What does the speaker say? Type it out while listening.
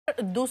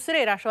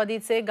दुसरे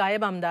राष्ट्रवादीचे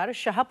गायब आमदार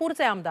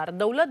शहापूरचे आमदार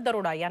दौलत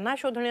दरोडा यांना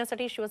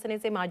शोधण्यासाठी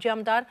शिवसेनेचे माजी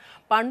आमदार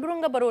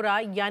पांडुरंग बरोरा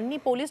यांनी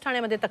पोलीस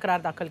ठाण्यामध्ये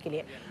तक्रार दाखल केली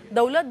आहे।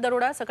 दौलत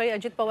दरोडा सकाळी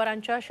अजित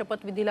पवारांच्या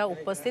शपथविधीला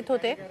उपस्थित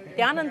होते,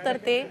 त्यानंतर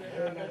ते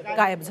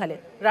गायब झाले।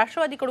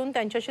 राष्ट्रवादीकडून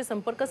त्यांच्याशी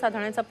संपर्क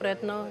साधण्याचा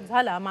प्रयत्न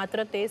झाला,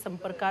 मात्र ते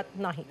संपर्कात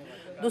नाही।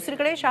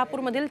 दुसरीकडे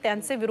शहापूरमधील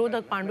त्यांचे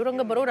विरोधक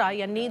पांडुरंग बरोरा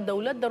यांनी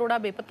दौलत दरोडा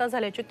बेपत्ता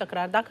झाल्याची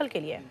तक्रार दाखल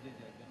केली आहे।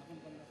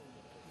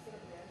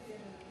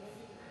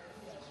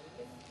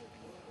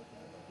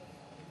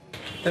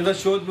 त्यांचा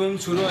शोध मोहीम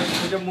सुरू आहे।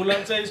 त्याच्या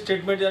मुलांचं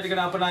स्टेटमेंट या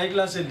ठिकाणी आपण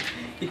ऐकलं असेल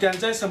की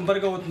त्यांचाही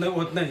संपर्क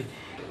होत नाही।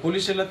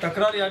 पोलीस स्टेशनला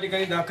तक्रार या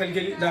ठिकाणी दाखल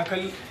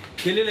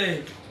केलेली आहे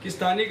की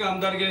स्थानिक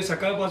आमदार गेले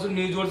सकाळपासून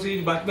न्यूजवरची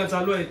बातम्या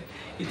चालू आहेत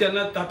की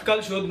त्यांना तात्काळ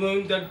शोध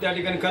मोहीम त्या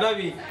ठिकाणी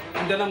करावी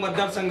आणि त्यांना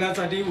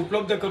मतदारसंघासाठी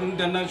उपलब्ध करून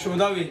त्यांना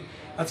शोधावे,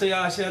 असं या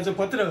आशयाचं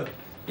पत्र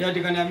या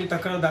ठिकाणी आम्ही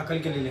तक्रार दाखल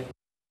केलेली आहे।